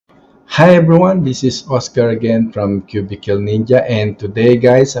Hi everyone, this is Oscar again from Cubicle Ninja, and today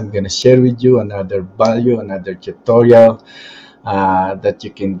guys I'm gonna share with you another value, another tutorial that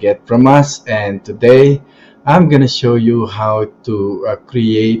you can get from us. And today I'm gonna show you how to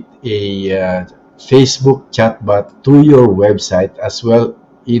create a Facebook chatbot to your website as well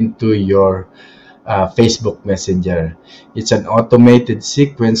into your Facebook Messenger. It's an automated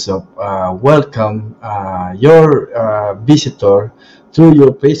sequence of welcome your visitor through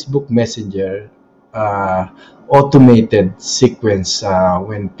your Facebook Messenger. uh, Automated sequence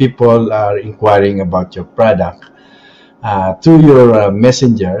when people are inquiring about your product through your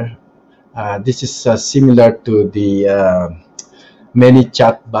messenger. This is similar to the many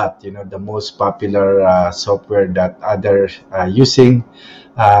chatbot, the most popular software that others are using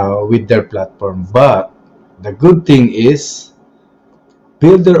with their platform. But the good thing is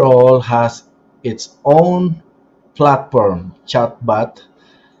Builderall has its own platform chatbot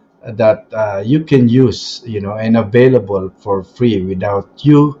that you can use, and available for free without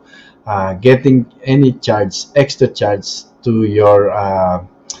you getting any extra charge to your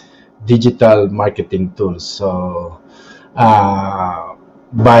digital marketing tools. So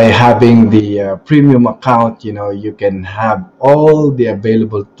by having the premium account, you can have all the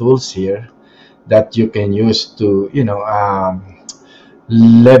available tools here that you can use to,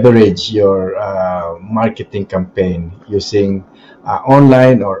 leverage your marketing campaign using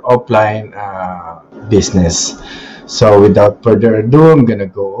online or offline business. So without further ado, I'm gonna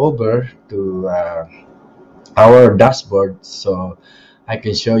go over to our dashboard so I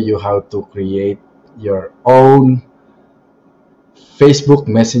can show you how to create your own Facebook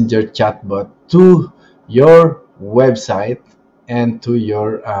Messenger chatbot to your website and to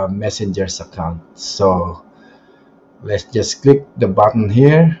your Messenger's account. So let's just click the button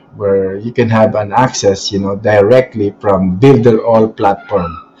here where you can have an access, directly from Builderall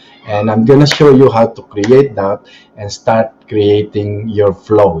platform. And I'm gonna show you how to create that and start creating your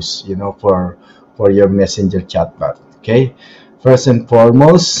flows, for your Messenger chatbot. Okay. First and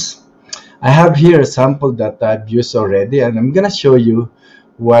foremost, I have here a sample that I've used already, and I'm gonna show you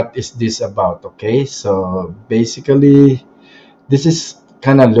what is this about. Okay, so basically this is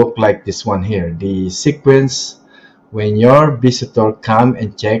kind of look like this one here, the sequence when your visitor come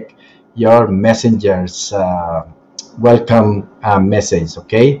and check your messenger's welcome message.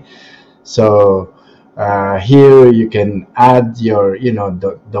 Okay, so here you can add your,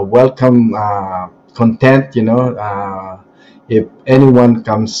 the welcome content, if anyone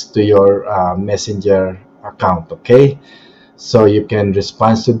comes to your messenger account. Okay, so you can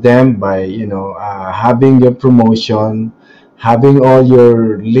respond to them by, having your promotion, having all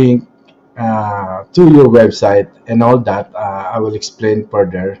your link to your website and all that. I will explain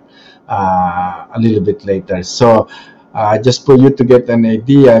further a little bit later. So just for you to get an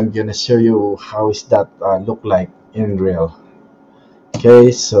idea, I'm gonna show you how is that look like in real.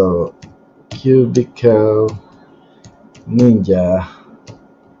 Okay, so Cubicle Ninja.com.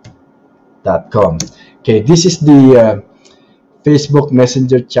 Okay, this is the Facebook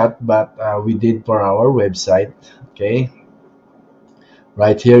Messenger chatbot we did for our website. Okay,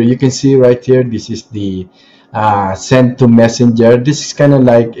 right here you can see right here, this is the send to messenger. This is kind of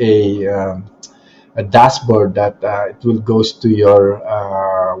like a dashboard that it will goes to your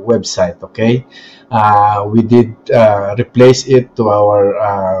website. Okay, we did replace it to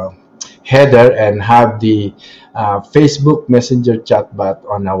our header and have the Facebook Messenger chatbot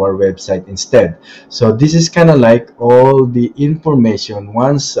on our website instead. So this is kind of like all the information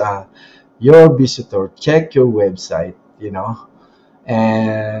once your visitor check your website,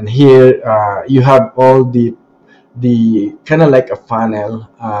 and here you have all the kind of like a funnel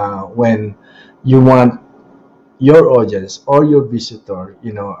when you want your audience or your visitor,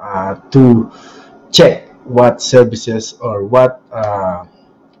 to check what services or what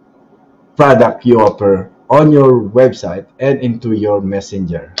product you offer on your website and into your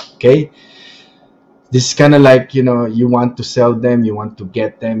messenger. Okay, this is kind of like, you want to sell them, you want to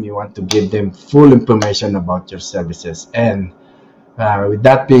get them, you want to give them full information about your services. And with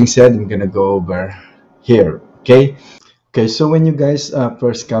that being said, I'm gonna go over here. Okay, so when you guys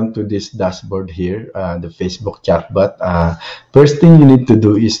first come to this dashboard here, the Facebook chatbot, first thing you need to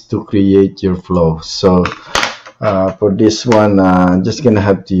do is to create your flow. So for this one, I'm just gonna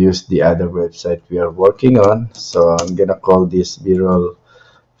have to use the other website we are working on. So I'm gonna call this Builderall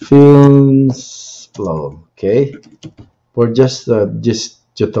Films Flow. Okay, for just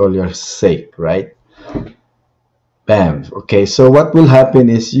tutorial's sake, right? Bam. Okay, so what will happen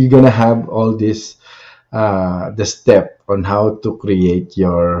is you're gonna have all this the step on how to create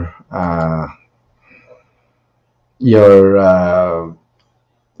your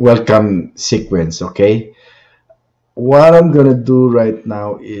welcome sequence. Okay, what I'm gonna do right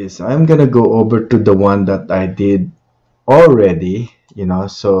now is I'm gonna go over to the one that I did already,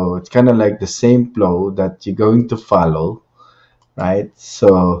 so it's kind of like the same flow that you're going to follow, right?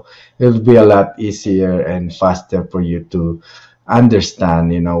 So it'll be a lot easier and faster for you to understand,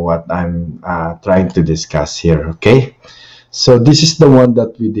 what I'm trying to discuss here. Okay, so this is the one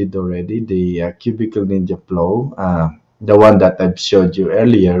that we did already, the cubicle ninja flow, the one that I've showed you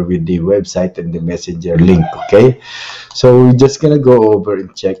earlier with the website and the messenger link. Okay, so we're just gonna go over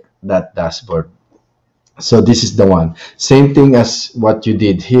and check that dashboard. So this is the one, same thing as what you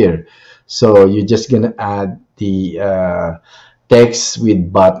did here. So you're just gonna add the text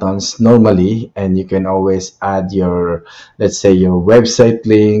with buttons normally, and you can always add your, let's say, your website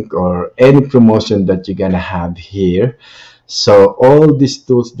link or any promotion that you're gonna have here. So all these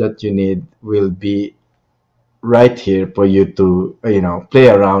tools that you need will be right here for you to play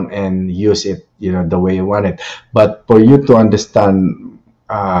around and use it the way you want it. But for you to understand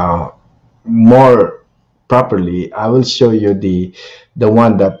more properly, I will show you the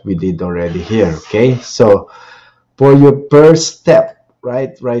one that we did already here. Okay, so for your first step,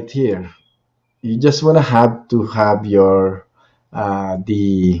 right here, you just want to have your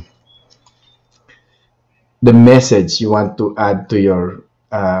the message you want to add to your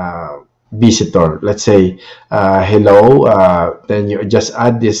visitor. Let's say hello, then you just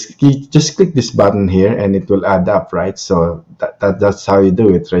add this, just click this button here and it will add up, right? So that's how you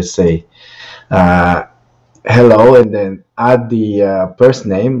do it. Let's say uh, hello, and then add the first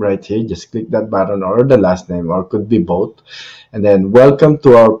name right here. Just click that button, or the last name, or could be both. And then welcome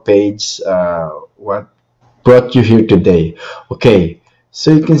to our page, what brought you here today. Okay,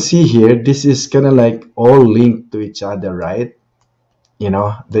 so you can see here, this is kind of like all linked to each other, right?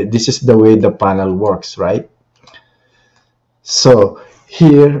 This is the way the panel works, right? So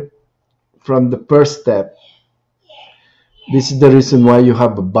here, from the first step, this is the reason why you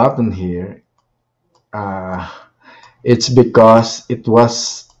have a button here. It's because it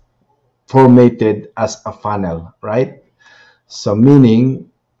was formatted as a funnel, right? So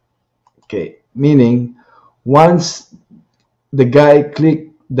meaning once the guy click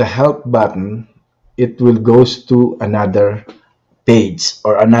the help button, it will goes to another page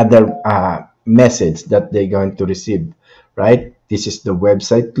or another message that they're going to receive, right? This is the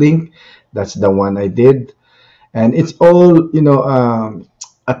website link. That's the one I did, and it's all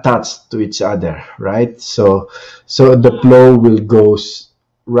attached to each other, right? So the flow will goes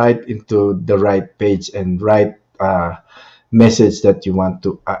right into the right page and right message that you want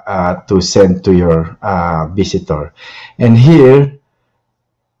to send to your visitor. And here,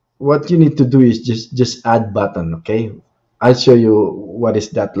 what you need to do is just add button. Okay, I'll show you what is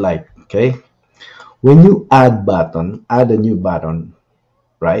that like. Okay, when you add button, add a new button,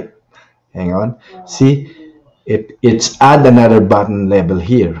 right? Hang on, see, it's add another button label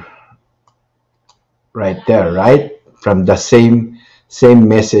here, right there, right? From the same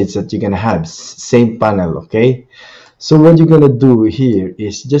message that you're gonna have, same panel. Okay, so what you're gonna do here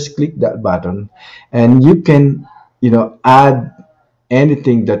is just click that button, and you can add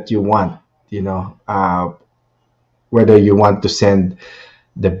anything that you want, whether you want to send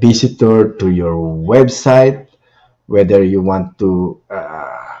the visitor to your website, whether you want to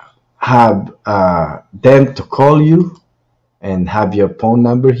have them to call you and have your phone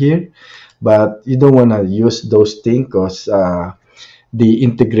number here. But you don't want to use those things because the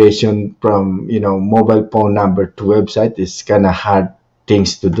integration from mobile phone number to website is kind of hard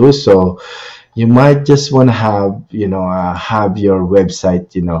things to do. So you might just want to have your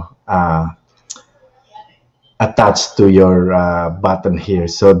website attached to your button here,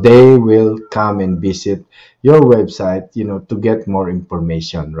 so they will come and visit your website to get more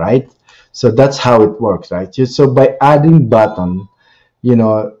information, right? So that's how it works, right? So by adding button, you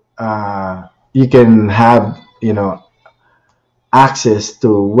can have access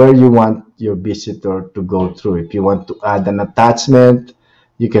to where you want your visitor to go through. If you want to add an attachment,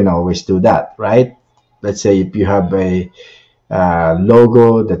 you can always do that, right? Let's say if you have a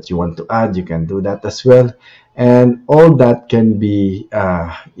logo that you want to add, you can do that as well. And all that can be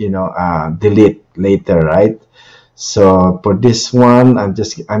delete later, right? So for this one,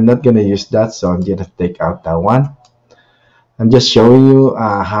 I'm not gonna use that, so I'm gonna take out that one. I'm just showing you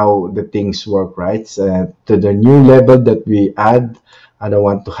how the things work, right? So to the new level that we add, I don't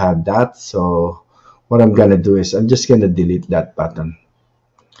want to have that. So what I'm gonna do is I'm just gonna delete that button,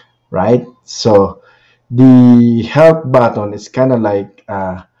 right? So the help button is kind of like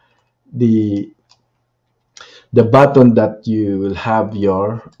the button that you will have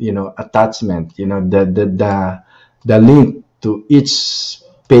your attachment, the link to each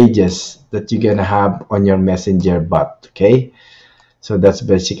pages that you're gonna have on your messenger bot. Okay, so that's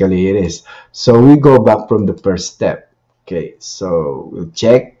basically it is. So we go back from the first step. Okay, so we'll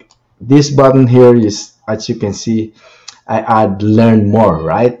check this button here. Is, as you can see, I add learn more,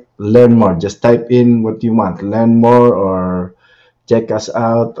 right? Learn more, just type in what you want, learn more or check us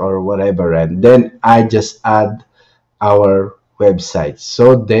out or whatever, and then I just add our website,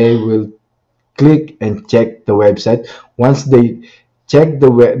 so they will click and check the website. Once they check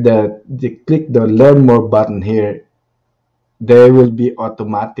they click the learn more button here, they will be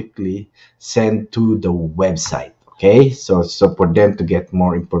automatically sent to the website. Okay, so for them to get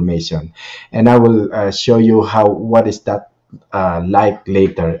more information, and I will show you how what is that like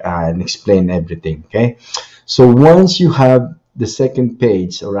later, and explain everything. Okay, so once you have the second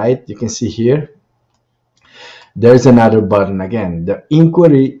page, all right, you can see here there's another button again. The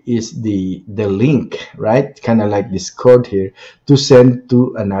inquiry is the link, right? Kind of like this code here to send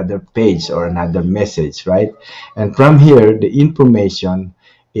to another page or another message, right? And from here, the information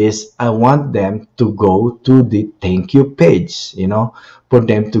is I want them to go to the thank you page, you know, for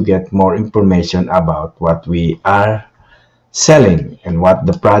them to get more information about what we are selling and what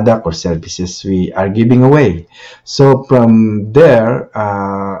the product or services we are giving away. So from there,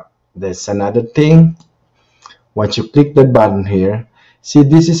 there's another thing. Once you click that button here, see,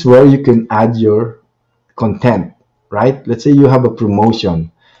 this is where you can add your content, right? Let's say you have a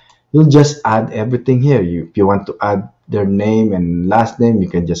promotion, you'll just add everything here. If you want to add their name and last name, you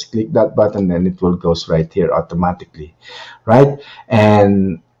can just click that button and it will goes right here automatically, right?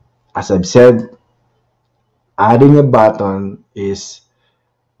 And as I've said, adding a button is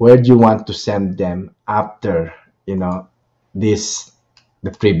where you want to send them after, you know, this the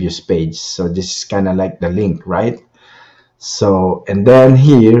previous page. So this is kind of like the link, right? So, and then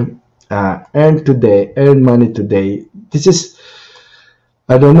here, earn today, earn money today. This is,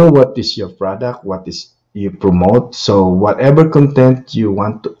 I don't know what is your product, what is you promote. So whatever content you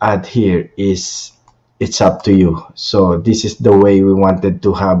want to add here is, it's up to you. So this is the way we wanted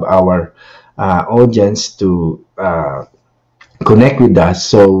to have our audience to connect with us.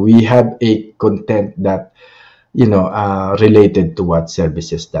 So we have a content that, you know, related to what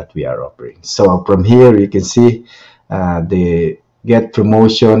services that we are offering. So from here you can see the get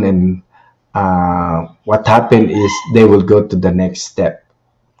promotion, and what happened is they will go to the next step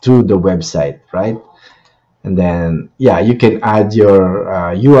through the website, right? And then yeah, you can add your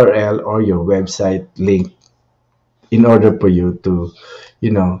URL or your website link in order for you to,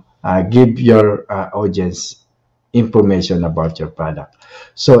 you know, give your audience information about your product.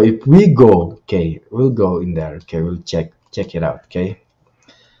 So if we go, okay, we'll go in there. Okay, we'll check it out. Okay,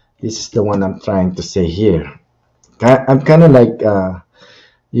 this is the one I'm trying to say here. I'm kind of like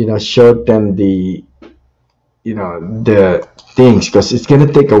you know, shorten the, you know, the things, because it's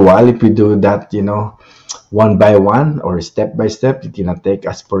gonna take a while if we do that, you know, one by one or step by step. It cannot take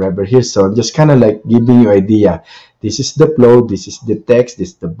us forever here. So I'm just kind of like giving you idea. This is the flow, this is the text, this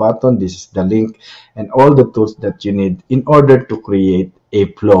is the button, this is the link, and all the tools that you need in order to create a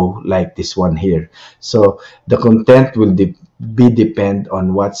flow like this one here. So the content will be depend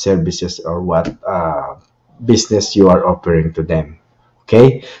on what services or what business you are offering to them.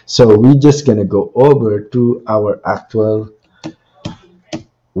 Okay, so we're just gonna go over to our actual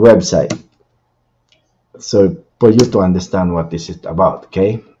website, so for you to understand what this is about.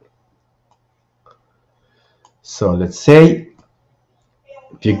 Okay, so let's say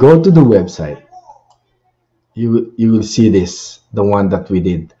if you go to the website, you will see this, the one that we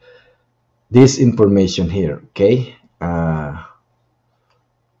did, this information here. Okay,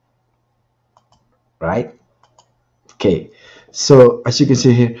 right? Okay, so as you can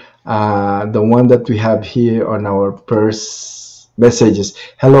see here, the one that we have here on our first messages,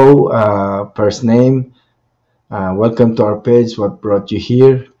 hello, first name, welcome to our page, what brought you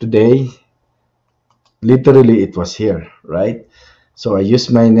here today. Literally it was here, right? So I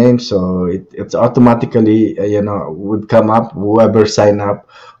use my name, so it's automatically you know, would come up, whoever sign up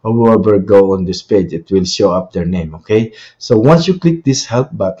or whoever go on this page, it will show up their name. Okay, so once you click this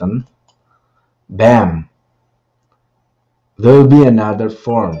help button, bam, there will be another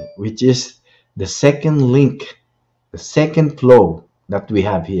form, which is the second link, the second flow that we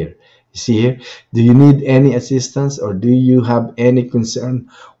have here. You see here, do you need any assistance or do you have any concern,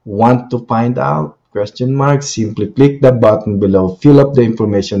 want to find out, question mark, simply click the button below, fill up the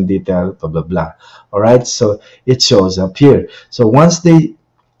information detail, blah blah blah. All right, so it shows up here. So once they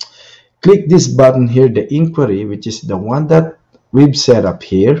click this button here, the inquiry, which is the one that we've set up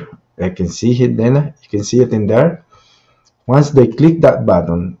here, I can see it then, you can see it in there. Once they click that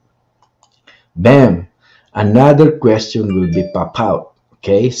button, bam, another question will be pop out.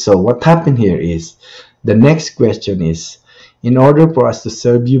 Okay, so what happened here is the next question is, in order for us to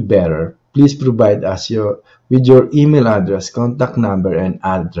serve you better, please provide us with your email address, contact number, and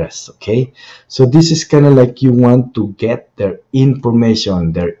address. Okay, so this is kind of like you want to get their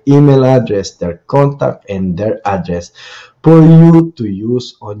information, their email address, their contact, and their address for you to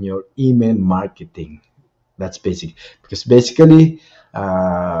use on your email marketing. That's basic, because basically,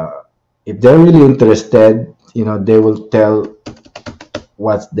 if they're really interested, they will tell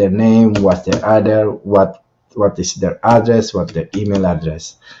what's their name, what's their other, what is their address, what their email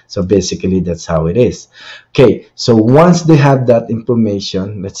address. So basically that's how it is. Okay, so once they have that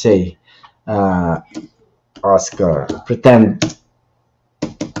information, let's say Oscar, pretend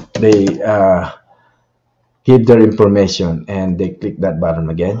they give their information and they click that button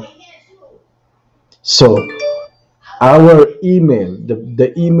again. So our email,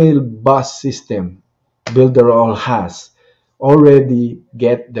 the email bus system Builderall has already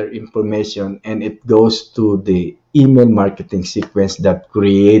get their information, and it goes to the email marketing sequence that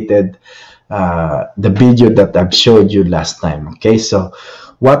created the video that I've showed you last time. Okay, so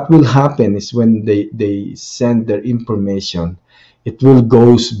what will happen is when they send their information, it will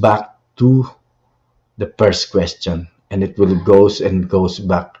goes back to the first question, and it will goes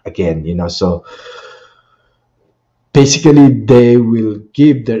back again, so basically they will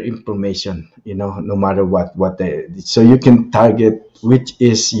give their information, no matter what they, so you can target which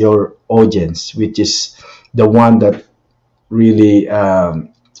is your audience, which is the one that really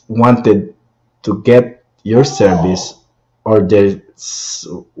wanted to get your service, or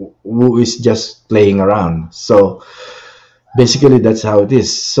who is just playing around. So basically that's how it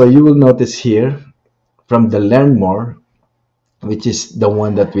is. So you will notice here from the learn more, which is the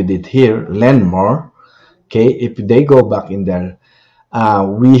one that we did here, learn more. Okay, if they go back in there,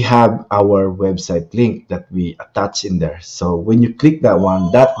 we have our website link that we attach in there. So when you click that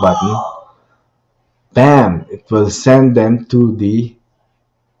button, bam, it will send them to the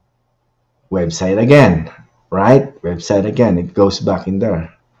website again, right? Website again, it goes back in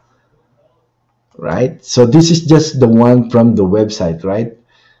there, right? So this is just the one from the website, right?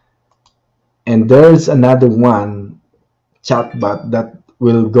 And there's another one, chatbot, that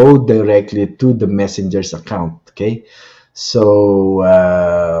will go directly to the messenger's account. Okay,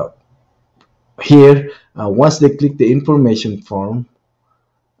 so here once they click the information form,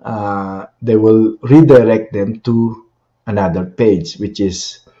 they will redirect them to another page, which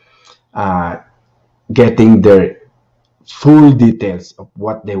is getting their full details of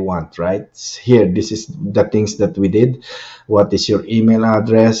what they want. Right here, this is the things that we did. What is your email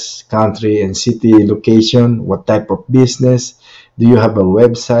address, country and city, location, what type of business, do you have a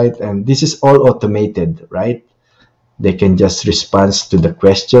website? And this is all automated, right? They can just respond to the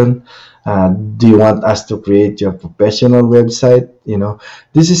question. Do you want us to create your professional website?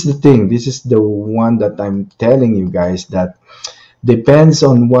 This is the thing. This is the one that I'm telling you guys, that depends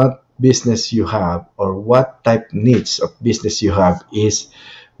on what business you have, or what type needs of business you have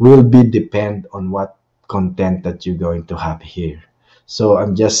will be depend on what content that you're going to have here. So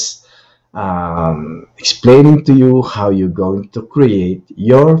I'm just explaining to you how you're going to create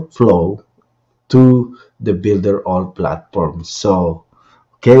your flow to the Builderall platform. So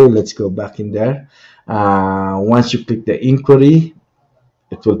okay, let's go back in there. Once you click the inquiry,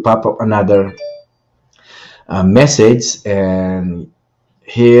 it will pop up another message, and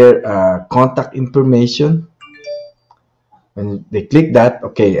here contact information. When they click that,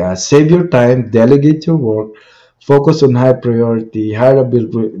 okay, save your time, delegate your work, focus on high priority,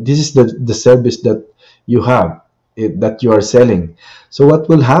 hireable. This is the service that you have, that you are selling. So what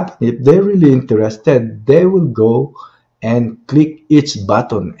will happen, if they're really interested, they will go and click each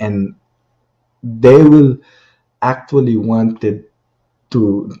button, and they will actually wanted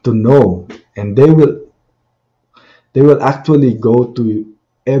to know, and they will actually go to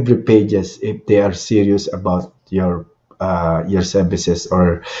every pages if they are serious about your services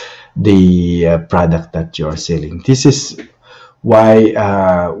or the product that you're selling. This is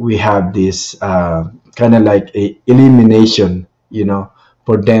why we have this kind of like a elimination,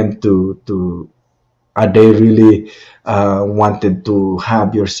 for them to are they really wanted to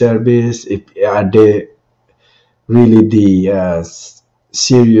have your service, if are they really the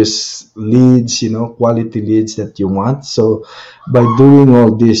serious leads, quality leads that you want. So by doing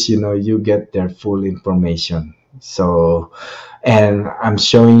all this, you get their full information. So, and I'm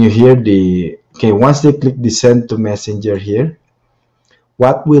showing you here okay, once they click the send to messenger here,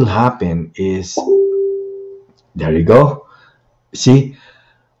 what will happen is, there you go. See,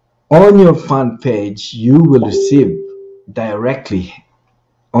 on your fan page, you will receive directly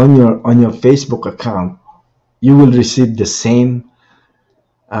on your Facebook account, you will receive the same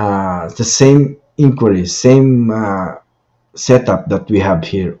the same inquiry, same setup that we have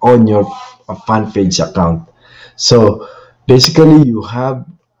here on your fan page account. So basically, you have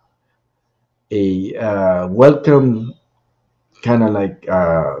a welcome kind of like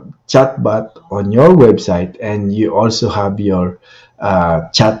chatbot on your website, and you also have your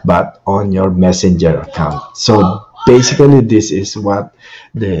chatbot on your messenger account. So basically, this is what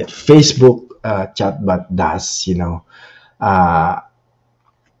the Facebook chatbot does, uh,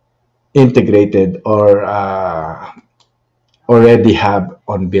 integrated or already have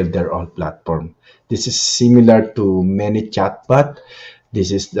on Builderall platform. This is similar to many chatbot.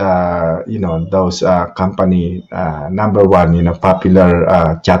 This is those company number one, popular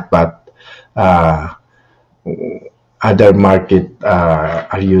chatbot uh, other market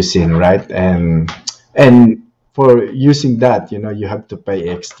are using, right? And for using that, you have to pay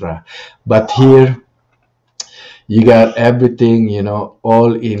extra. But here you got everything,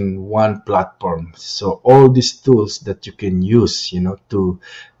 all in one platform. So all these tools that you can use, to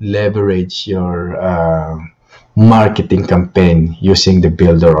leverage your marketing campaign using the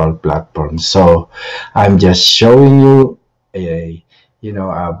Builderall platform. So I'm just showing you a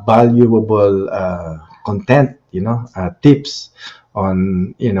valuable content, tips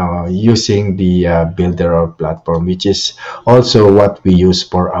on using the Builderall platform, which is also what we use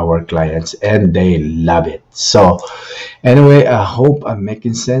for our clients, and they love it. So anyway, I hope I'm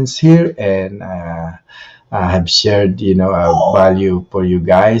making sense here, and I have shared value for you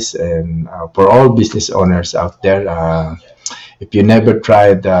guys, and for all business owners out there. If you never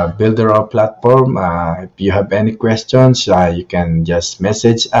tried the Builderall platform, if you have any questions, you can just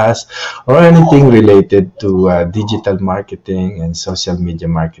message us, or anything related to digital marketing and social media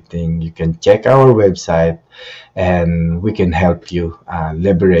marketing. You can check our website, and we can help you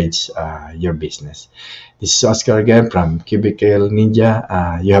leverage your business. This is Oscar again from Cubicle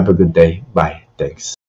Ninja. You have a good day. Bye. Thanks.